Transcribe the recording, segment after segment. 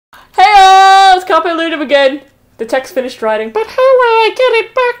Hey, it's Carpe Ludum again. The text finished writing. But how will I get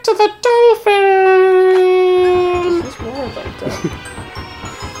it back to the Dolphin? What's wrong with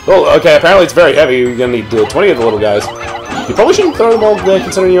that? Well, okay, apparently it's very heavy. You're gonna need 20 of the little guys. You probably shouldn't throw them all there,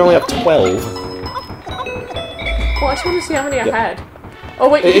 considering you only have 12. Well, I just want to see how many I had. Oh,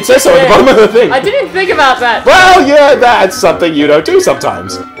 wait. It says so at the bottom of the thing. I didn't think about that. Well, yeah, that's something you don't do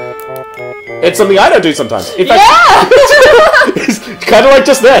sometimes. It's something I don't do sometimes. In fact, it's kind of like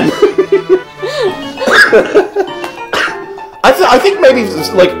just then. I think maybe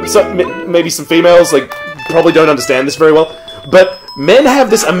maybe some females probably don't understand this very well, but men have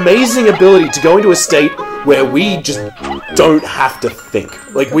this amazing ability to go into a state where we just don't have to think.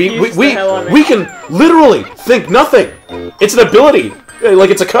 Like we can literally think nothing. It's an ability. Like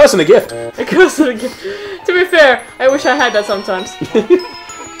it's a curse and a gift. A curse and a gift. To be fair, I wish I had that sometimes.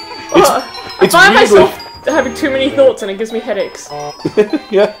 I find myself having too many thoughts and it gives me headaches.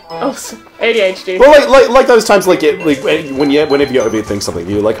 Yeah. Oh, ADHD. Well, like those times, whenever you overthink something,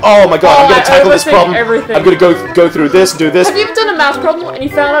 you're like, oh my god, I'm gonna tackle this problem. Everything. I'm gonna go through this and do this. Have you ever done a math problem and you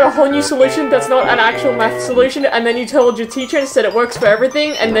found out a whole new solution that's not an actual math solution, and then you told your teacher and said it works for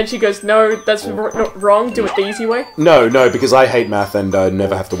everything, and then she goes, no, that's wrong. Do it the easy way. No, because I hate math and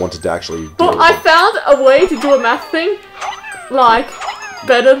never have to want to actually. But I found a way to do a math thing,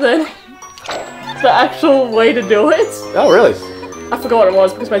 better than the actual way to do it. Oh, really? I forgot what it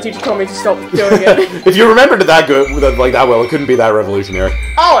was because my teacher told me to stop doing it. If you remembered it that good, that well, it couldn't be that revolutionary.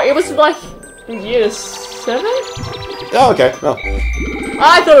 Oh, it was year 7? Oh, okay. Oh.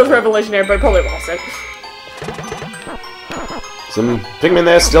 I thought it was revolutionary, but it probably wasn't. Some Pikmin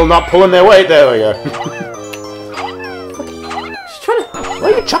there still not pulling their weight. There we go. Just trying to.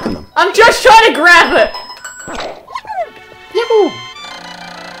 Why are you chucking them? I'm just trying to grab it. Yahoo!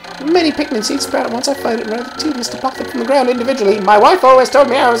 Many Pikmin seeds sprout at once. I find it rather tedious to pluck them from the ground individually. My wife always told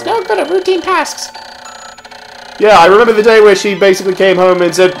me I was no good at routine tasks. Yeah, I remember the day where she basically came home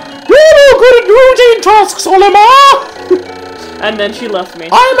and said, "You're no good at routine tasks, Olimar!" And then she left me.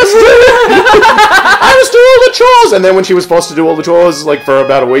 I must do all the chores! And then when she was forced to do all the chores, for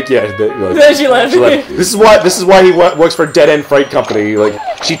about a week, yeah. Then she left me. This is why he works for a dead-end freight company.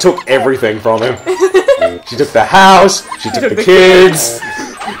 She took everything from him. She took the house, she took the kids.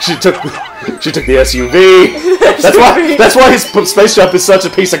 She took the SUV. That's why his space shop is such a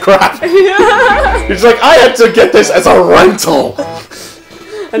piece of crap. Yeah. He's like, I had to get this as a rental.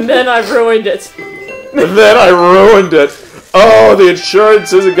 And then I ruined it. Oh, the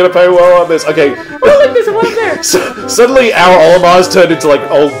insurance isn't gonna pay well on this. Okay. Oh, look, there's one there. Suddenly, our Olimar's turned into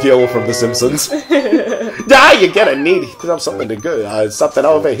old Gil from The Simpsons. You're gonna need something to go. Something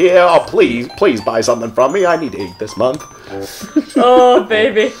over here. Oh, please buy something from me. I need to eat this month. Oh,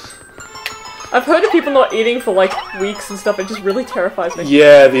 baby. I've heard of people not eating for weeks and stuff. It just really terrifies me.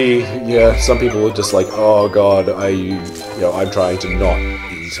 Yeah, some people are just like, oh god, I'm trying to not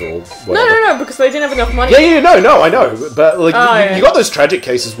eat or whatever. No, because they didn't have enough money. Yeah, no, I know, but you got those tragic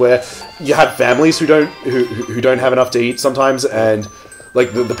cases where you have families who don't have enough to eat sometimes, and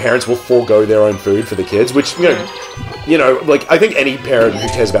the parents will forego their own food for the kids, which I think any parent who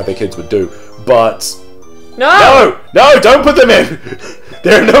cares about their kids would do, but. No, don't put them in!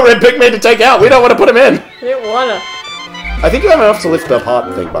 There are no red Pikmin to take out! We don't want to put them in! I didn't wanna. I think you have enough to lift the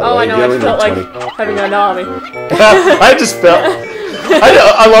heart thing, by the way. Oh, I know, I just felt like having an army. I just felt...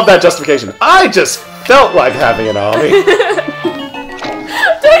 I love that justification. I just felt like having an army.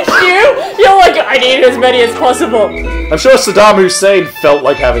 Thank you! You're like, I need as many as possible. I'm sure Saddam Hussein felt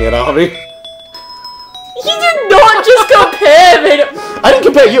like having an army. He did not just compare me! I didn't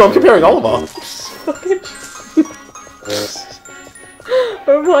compare you, I'm comparing Olimar.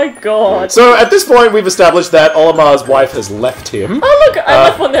 Oh my god. So, at this point, we've established that Olimar's wife has left him. Oh look, I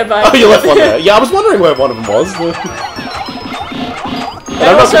left one there, bye. Oh, you left one there. Yeah, I was wondering where one of them was.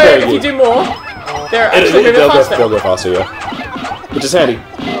 And also, if you do more, they're actually moving faster. They'll go faster, yeah. Which is handy.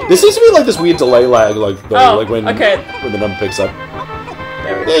 There seems to be this weird delay lag, when the number picks up.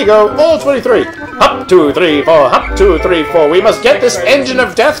 There you go, 423. Hop, 2, 3, 4, hop, 2, 3, 4. We must get this engine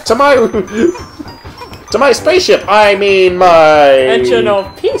of death to my spaceship. I mean my... Engine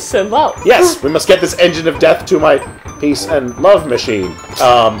of peace and love. Yes, we must get this engine of death to my peace and love machine.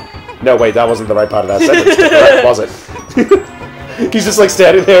 No, wait, that wasn't the right part of that sentence, correct, was it? He's just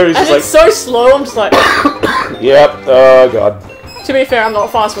standing there, he's it's so slow, I'm just like... Yep, oh god. To be fair, I'm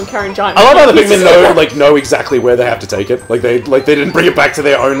not fast when carrying giant... I love how the Pikmin know exactly where they have to take it. They didn't bring it back to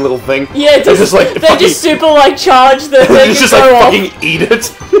their own little thing. Yeah, they just super charge the thing. They just fucking eat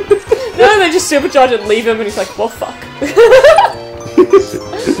it. No, they just supercharge it and leave him, and he's like, well, fuck.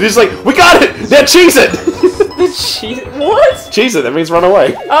 He's like, we got it! Now cheese it! Cheese? What? Cheese it, that means run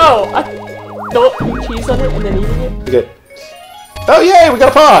away. Oh, I thought you cheese on it and then eating it. Okay. Oh, yay, we got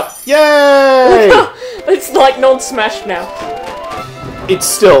a part! Yay! It's like non-smashed now. It's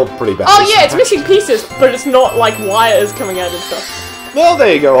still pretty bad. Oh yeah, it's missing pieces, but it's not like wires coming out and stuff. Well,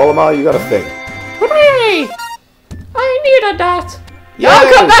 there you go, Olimar, you got a thing. Hooray! I needed that. Yay!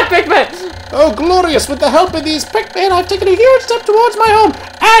 Oh, come back, Pikmin! Oh, glorious! With the help of these Pikmin, I've taken a huge step towards my home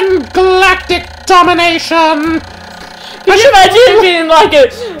and galactic domination! Can you imagine being like an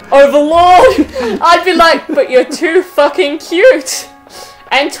overlord? I'd be like, but you're too fucking cute.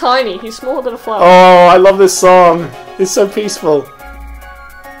 And tiny. He's smaller than a flower. Oh, I love this song. It's so peaceful.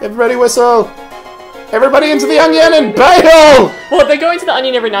 Everybody whistle. Everybody into the onion and bail! Well, they go into the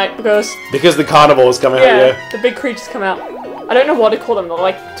onion every night because... Because the carnival is coming out, yeah. The big creatures come out. I don't know what to call them. They're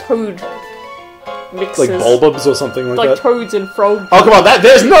like toad mixes. Like bulbums or something like that? Like toads and frogs. Oh, come on.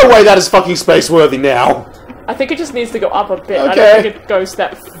 There's no way that is fucking space-worthy now. I think it just needs to go up a bit. Okay. I don't think it goes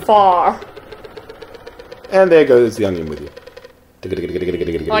that far. And there goes the onion with you.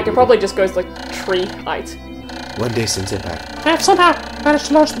 Like, it probably just goes like tree height. One day since they're back. I have somehow managed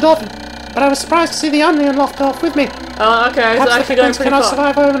to launch the Dolphin, but I was surprised to see the onion locked off with me. Oh, okay, so Perhaps actually the going Pikmin pretty cannot far.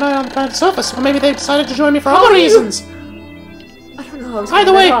 survive overnight on the planet's surface, or maybe they decided to join me for How other are you? reasons. I don't know. I was Either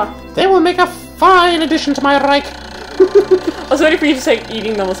going way, far. they will make a fine addition to my Reich. I was waiting for you to say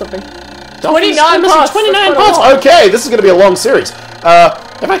eating them or something. Dolphins 29 missing parts! 29 That's quite a parts! lot. Okay, this is going to be a long series.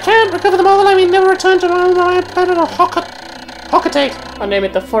 If I can't recover them all, I may never return to my planet or Hockatate. I'll name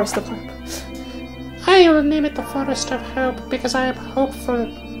it the Forest of Hope. I will name it the Forest of Hope because I am hopeful.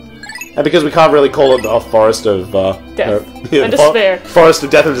 And because we can't really call it the Forest of... Death. yeah, And the despair. Forest of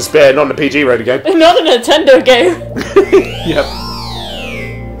Death and Despair, not in a PG-rated game. Not a Nintendo game. Yep.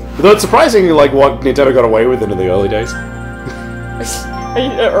 Though it's surprising, like, what Nintendo got away with in the early days. Are you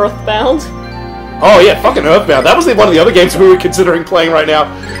Earthbound? Oh yeah, fucking Earthbound. That was one of the other games we were considering playing right now.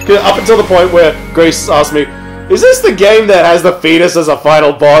 'Cause up until the point where Grace asked me, is this the game that has the fetus as a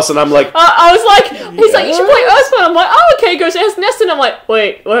final boss? And I'm like... I was like, he's like, you should play Earthbound. I'm like, oh, okay, he goes, it has Nest, and I'm like,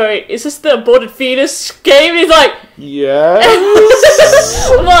 wait, is this the aborted fetus game? He's like, Yes?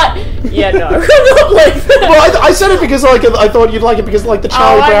 I'm like, yeah, no, I'm not like that. Well, I said it because, like, I thought you'd like it because, like, the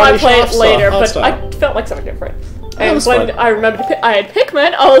Charlie I Brown might play it later, but style. I felt like something different. And that's when fine. I remembered I had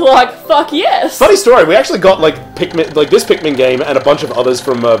Pikmin, I was like, fuck yes! Funny story, we actually got, like, Pikmin, like, this Pikmin game and a bunch of others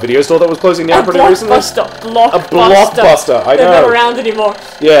from a video store that was closing down pretty recently. Blockbuster. A blockbuster, I know. They're not around anymore.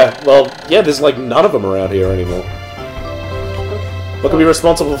 Yeah, well, yeah, there's, like, none of them around here anymore. What could be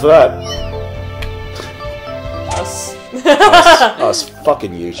responsible for that? Us. Us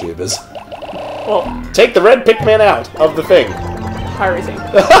fucking YouTubers. Well, Take the red Pikmin out of the thing. pirating.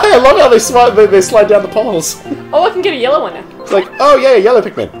 I love how they slide down the poles. Oh, I can get a yellow one now. It's like, oh yeah, yellow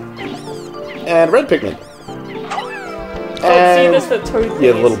Pikmin. And red Pikmin. Oh, see, there's the toad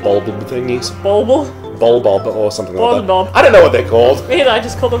Yeah, the thingies. little bulb thingies. Bulble? Bulbob or something like that. Bulbob. I don't know what they're called. Me either, I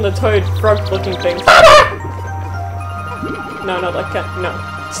just call them the toad frog-looking things. No, not like cat. No.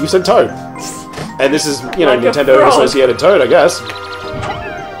 You said Toad. And this is, you know, Like a Nintendo frog. associated Toad, I guess. I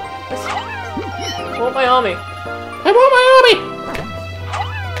want my army. I want my army!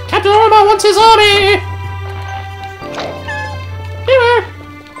 Captain Orma wants his army!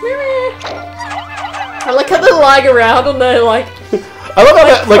 I like how they're lying around and they're like... I love how Like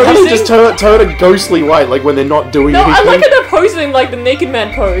that, like, how they posing? just turn a ghostly white, like when they're not doing No, I anything. like how they're posing like the naked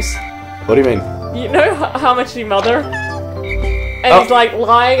man pose. What do you mean? You know how much he mother? And Oh. he's like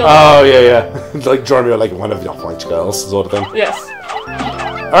lying on... Oh, yeah, yeah. Like drawing me like one of your French girls, sort of thing. Yes.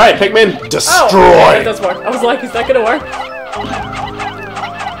 Alright, Pikmin, destroy! Oh, that does work. I was like, is that gonna work?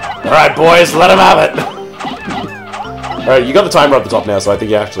 Alright, boys, let him have it! Alright, you got the timer at the top now, so I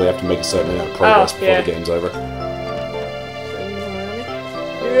think you actually have to make a certain amount of progress before yeah. the game's over.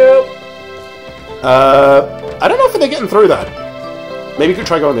 Yep. I don't know if they're getting through that. Maybe you could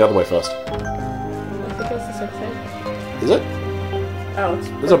try going the other way first. I think that's the same thing. Is it? Oh, it's...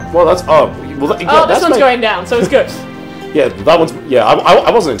 There's a, well, that's, oh, well, that, yeah, Oh, this that's one's going down, so it's good. Yeah, that one's, yeah,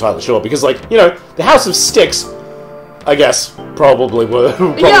 I wasn't entirely sure, because, like, you know, the House of Sticks, I guess, probably were,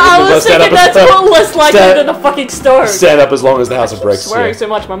 probably Yeah, I was thinking that's a lot less likely than a fucking stone. stand up as long as the House of Bricks. Swearing Yeah. so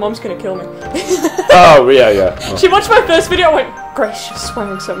much, my mom's gonna kill me. Oh, yeah, yeah. Oh. She watched my first video and went, Grace, she's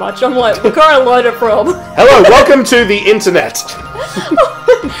swearing so much. I'm like, where can I learn it from? Hello, welcome to the internet. To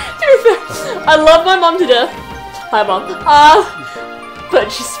be fair, I love my mom to death. Hi, mom. But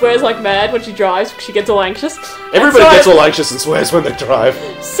she swears like mad when she drives because she gets all anxious. Everybody gets all anxious and swears when they drive.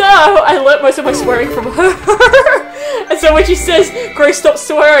 So I learnt most of my swearing from her. And so when she says, Grace, stop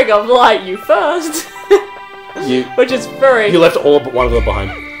swearing, I'm like, you first. You Which is very... left all but one of them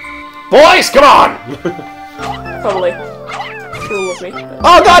behind. Boys, come on! Probably. Cruel of me.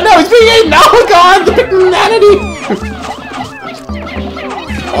 Oh god, no, he's being eaten! Oh god, the Pikminanity!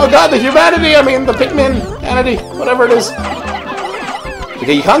 Oh god, the humanity, I mean, the Pikminanity, whatever it is.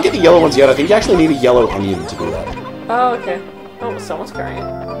 Okay, you can't get the yellow ones yet. I think you actually need a yellow onion to do that. Oh, okay. Oh, someone's carrying it.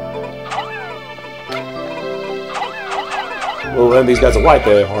 Well, then these guys are white,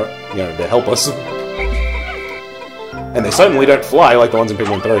 they're, you know, they help us. And they certainly don't fly like the ones in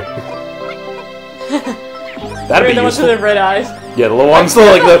Pikmin 3. That'd be the ones with the red eyes. Yeah, the little ones,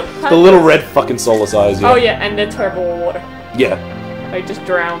 like the little red fucking soulless eyes. Yeah. Oh yeah, and they're terrible with water. Yeah. They just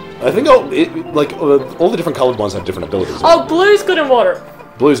drown. I think all the different colored ones have different abilities. Oh, blue's good in water.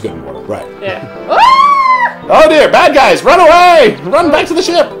 Blue's good in water, right? Yeah. Ah! Oh dear, bad guys, run away! Run back to the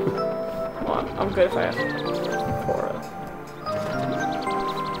ship. Well, I'm good if I have.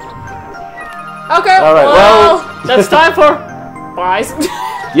 Okay. All right. Well, that's time for buys.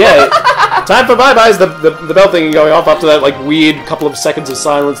 Yeah, time for bye-byes. The bell thing going off after that, like, weird couple of seconds of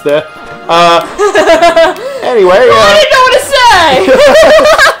silence there. Anyway, I didn't know what to say!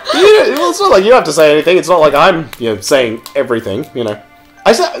 Well, it's not like you don't have to say anything. It's not like I'm, you know, saying everything, you know.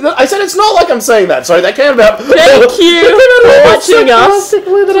 I said it's not like I'm saying that. Sorry, that came about... Thank you for watching us.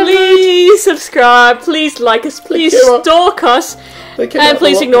 Please subscribe. Please like us. Please stalk us. And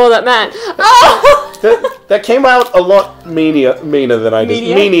please ignore that man. Oh! That came out a lot meaner than I did.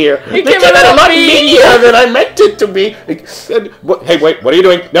 Meanier. It came out a lot meanier than I meant it to be. Hey, wait, what are you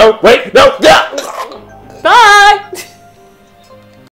doing? No, wait, no! Bye!